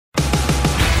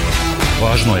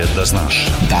Važno je da znaš.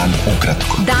 Dan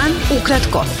ukratko. Dan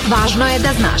ukratko. Važno je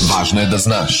da znaš. Važno je da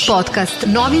znaš. Podcast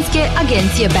novinske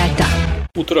agencije Beta.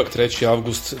 Utorak 3.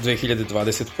 avgust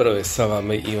 2021. Sa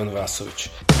vama je Ivan Vasović.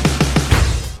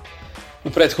 U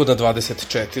prethodna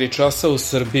 24 časa u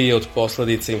Srbiji je od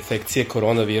posledice infekcije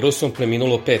koronavirusom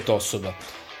preminulo 5 osoba.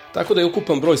 Tako da je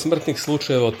ukupan broj smrtnih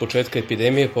slučajeva od početka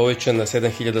epidemije povećan na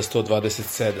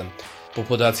 7127. Po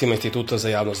podacima Instituta za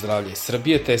javno zdravlje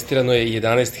Srbije testirano je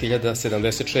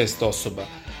 11.076 osoba,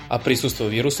 a prisustvo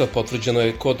virusa potvrđeno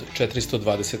je kod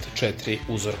 424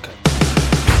 uzorka.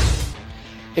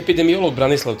 Epidemiolog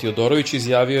Branislav Tijodorović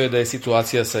izjavio je da je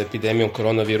situacija sa epidemijom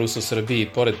koronavirusa u Srbiji,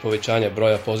 pored povećanja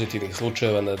broja pozitivnih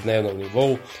slučajeva na dnevnom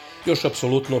nivou, još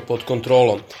apsolutno pod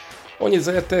kontrolom. On je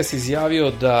za RTS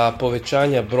izjavio da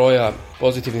povećanja broja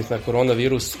pozitivnih na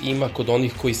koronavirus ima kod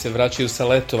onih koji se vraćaju sa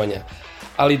letovanja,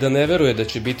 ali da ne veruje da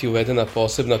će biti uvedena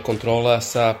posebna kontrola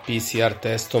sa PCR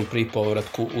testom pri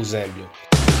povratku u zemlju.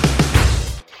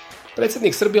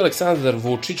 Predsednik Srbije Aleksandar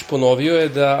Vučić ponovio je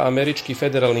da Američki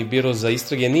federalni biro za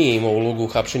istrage nije imao ulogu u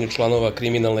hapšenju članova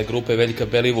kriminalne grupe Veljka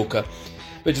Belivuka,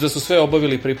 već da su sve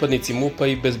obavili pripadnici MUP-a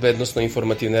i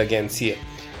Bezbednosno-informativne agencije.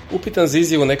 Upitan za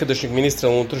izjavu nekadašnjeg ministra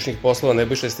unutrašnjih poslova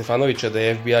Nebojše Stefanovića da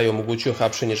je FBI omogućio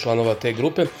hapšenje članova te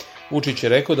grupe, Vučić je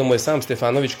rekao da mu je sam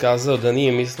Stefanović kazao da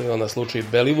nije mislio na slučaj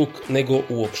Belivuk, nego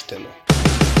uopšteno.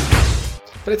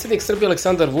 Predsednik Srbije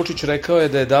Aleksandar Vučić rekao je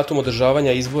da je datum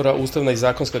održavanja izbora ustavna i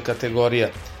zakonska kategorija,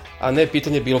 a ne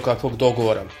pitanje bilo kakvog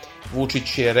dogovora.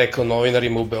 Vučić je rekao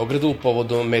novinarima u Beogradu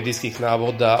povodom medijskih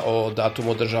navoda o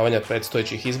datumu održavanja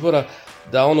predstojećih izbora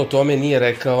da on o tome nije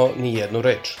rekao ni jednu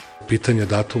reč. Pitanje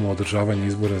datuma održavanja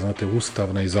izbora, znate,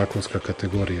 ustavna i zakonska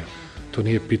kategorija. To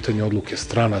nije pitanje odluke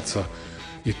stranaca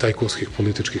i tajkunskih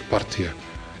političkih partija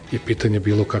i pitanje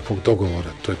bilo kakvog dogovora.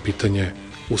 To je pitanje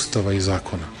ustava i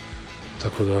zakona.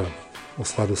 Tako da, u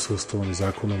skladu sa ustavom i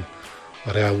zakonom,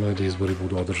 realno je da izbori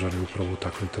budu održani upravo u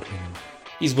takvim terminima.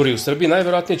 Izbori u Srbiji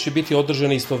najverovatnije će biti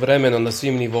održani istovremeno na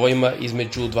svim nivoima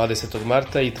između 20.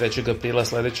 marta i 3. aprila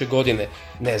sledeće godine,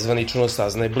 nezvanično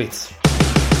saznaje Blic.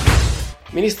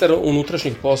 Ministar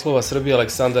unutrašnjih poslova Srbije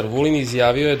Aleksandar Vulin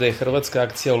izjavio je da je hrvatska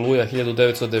akcija Oluja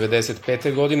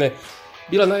 1995. godine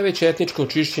bila najveće etničko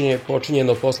očišćenje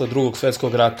počinjeno posle Drugog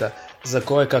svetskog rata, za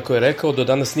koje, kako je rekao, do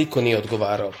danas niko nije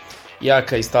odgovarao.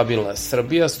 Jaka i stabilna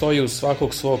Srbija stoji uz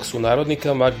svakog svog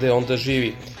sunarodnika, ma gde onda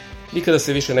živi. Nikada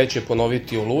se više neće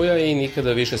ponoviti Oluja i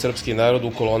nikada više srpski narod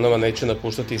u kolonama neće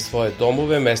napuštati svoje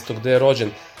domove, mesto gde je rođen,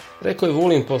 rekao je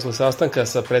Vulin posle sastanka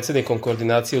sa predsednikom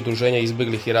koordinacije udruženja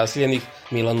izbeglih i raseljenih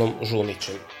Milanom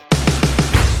Žunićem.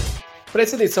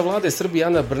 Predsednica vlade Srbije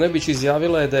Ana Brnabić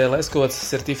izjavila je da je Leskovac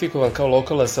sertifikovan kao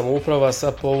lokalna samouprava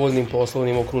sa povoljnim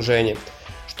poslovnim okruženjem,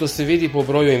 što se vidi po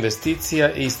broju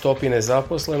investicija i stopi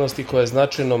nezaposlenosti koja je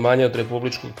značajno manja od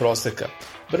republičkog proseka.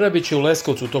 Brnabić je u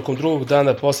Leskovcu tokom drugog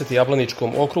dana posete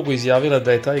Jablaničkom okrugu izjavila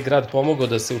da je taj grad pomogao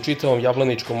da se u čitavom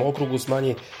Jablaničkom okrugu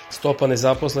smanji stopa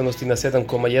nezaposlenosti na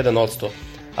 7,1%,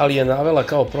 ali je navela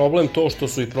kao problem to što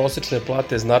su i prosečne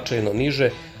plate značajno niže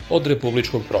od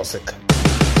republičkog proseka.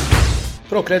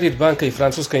 ProCredit banka i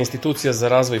Francuska institucija za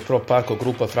razvoj ProParco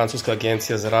grupa Francuska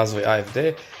agencija za razvoj AFD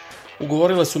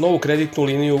ugovorile su novu kreditnu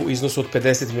liniju u iznosu od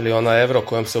 50 miliona evra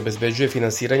kojom se obezbeđuje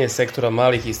finansiranje sektora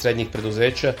malih i srednjih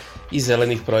preduzeća i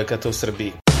zelenih projekata u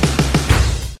Srbiji.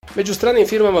 Među stranim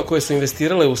firmama koje su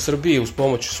investirale u Srbiji uz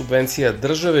pomoć subvencija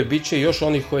države biće još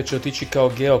onih koje će otići kao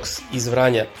Geox iz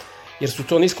Vranja, jer su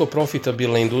to nisko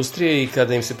profitabilne industrije i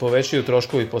kada im se povećaju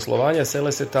troškovi poslovanja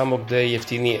sele se tamo gde je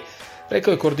jeftinije,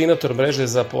 rekao je koordinator mreže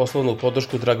za poslovnu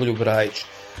podršku Dragoljub Rajić.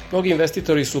 Mnogi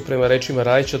investitori su prema rečima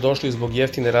Rajića došli zbog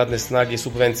jeftine radne snage i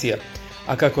subvencija,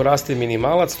 a kako raste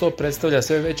minimalac, to predstavlja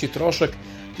sve veći trošak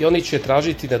i oni će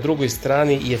tražiti na drugoj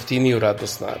strani jeftiniju radnu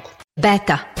snagu.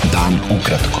 Beta. Dan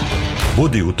ukratko.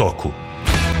 Budi u toku.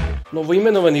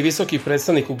 Novoimenovani visoki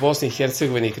predstavnik u Bosni i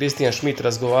Hercegovini Kristijan Šmit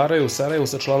razgovaraju u Sarajevu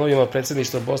sa članovima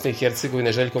predsedništva Bosne i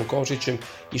Hercegovine Željkom Komšićem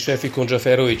i Šefikom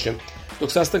Džaferovićem,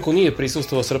 dok sastanku nije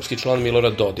prisustvovao srpski član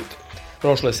Milorad Dodik.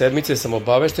 Prošle sedmice sam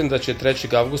obavešten da će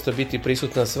 3. avgusta biti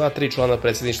prisutna sva 3 člana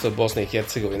predsedništva Bosne i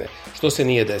Hercegovine, što se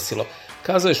nije desilo,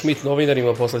 kazao je Šmit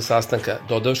novinarima posle sastanka,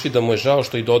 dodavši da mu je žao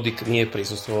što i Dodik nije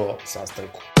prisustvovao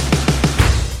sastanku.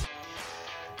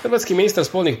 Hrvatski ministar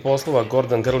spoljnih poslova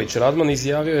Gordan Grlić Radman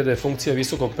izjavio je da je funkcija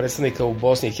visokog predstavnika u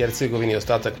Bosni i Hercegovini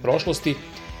ostatak prošlosti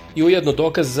i ujedno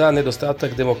dokaz za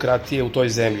nedostatak demokratije u toj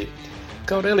zemlji.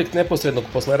 Kao relikt neposrednog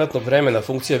posleratnog vremena,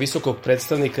 funkcija visokog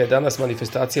predstavnika je danas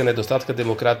manifestacija nedostatka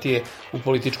demokratije u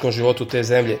političkom životu te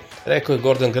zemlje, rekao je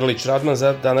Gordan Grlić Radman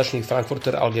za današnji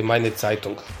Frankfurter Allgemeine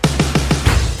Zeitung.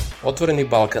 Otvoreni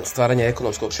Balkan, stvaranje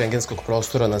ekonomskog šengenskog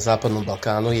prostora na Zapadnom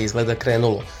Balkanu je izgleda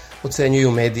krenulo.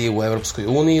 ocenjuju mediji u Evropskoj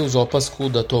uniji uz opasku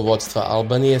da to vodstva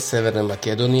Albanije, Severne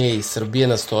Makedonije i Srbije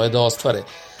nastoje da ostvare,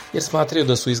 jer smatraju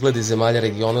da su izgledi zemalja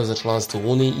regiona za članstvo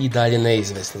u Uniji i dalje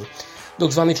neizvesni.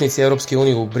 Dok zvaničnici Evropske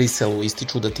unije u Briselu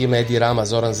ističu da ti mediji Rama,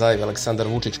 Zoran Zaev i Aleksandar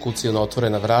Vučić kucaju na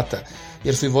otvorena vrata,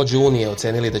 jer su i vođe Unije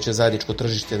ocenili da će zajedničko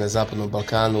tržište na Zapadnom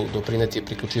Balkanu doprineti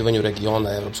priključivanju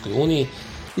regiona Evropskoj uniji,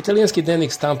 italijanski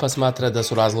dnevnik Stampa smatra da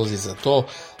su razlozi za to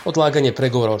odlaganje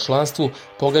pregovora o članstvu,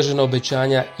 pogažena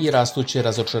obećanja i rastuće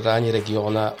razočaranje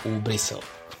regiona u Briselu.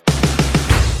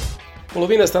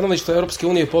 Polovina stanovništva Europske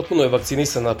unije potpuno je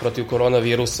vakcinisana protiv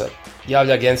koronavirusa,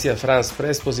 javlja agencija France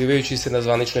Press pozivajući se na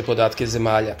zvanične podatke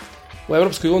zemalja. U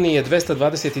Europskoj uniji je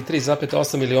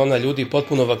 223,8 miliona ljudi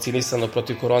potpuno vakcinisano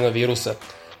protiv koronavirusa,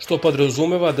 što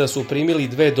podrazumeva da su primili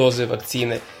 2 doze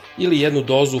vakcine ili 1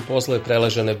 dozu posle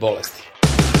preležane bolesti.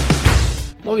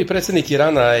 Novi predsjednik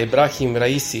Irana Ebrahim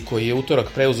Raisi, koji je utorak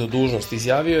preuzeo dužnost,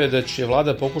 izjavio je da će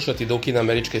vlada pokušati da ukine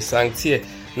američke sankcije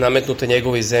nametnute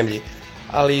njegovoj zemlji,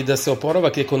 ali i da se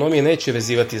oporavak ekonomije neće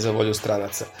vezivati za volju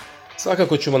stranaca.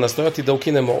 Svakako ćemo nastojati da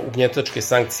ukinemo ugnjetačke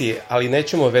sankcije, ali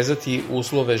nećemo vezati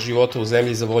uslove života u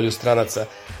zemlji za volju stranaca,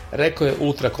 rekao je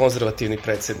ultrakonzervativni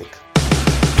predsjednik.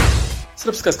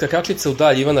 Srpska skakačica u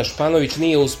dalj Ivana Španović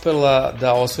nije uspela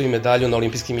da osvoji medalju na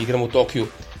olimpijskim igrama u Tokiju,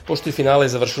 pošto je finale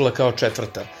završila kao 4.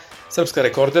 Srpska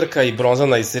rekorderka i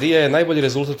bronzana iz Rija je najbolji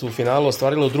rezultat u finalu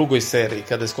ostvarila u drugoj seriji,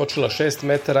 kada je skočila 6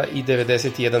 metara i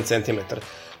 91 cm,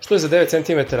 što je za 9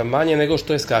 cm manje nego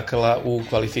što je skakala u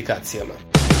kvalifikacijama.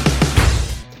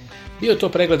 Bio je to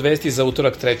pregled vesti za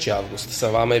utorak 3. avgust. Sa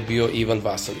vama je bio Ivan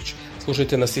Vasović.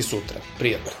 Slušajte nas i sutra.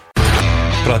 Prijatno.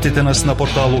 Pratite nas na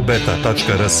portalu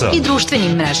beta.rs I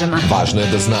društvenim mrežama. Važno je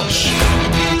da znaš.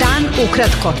 Dan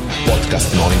ukratko.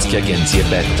 Podcast novinske agencije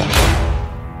Beta.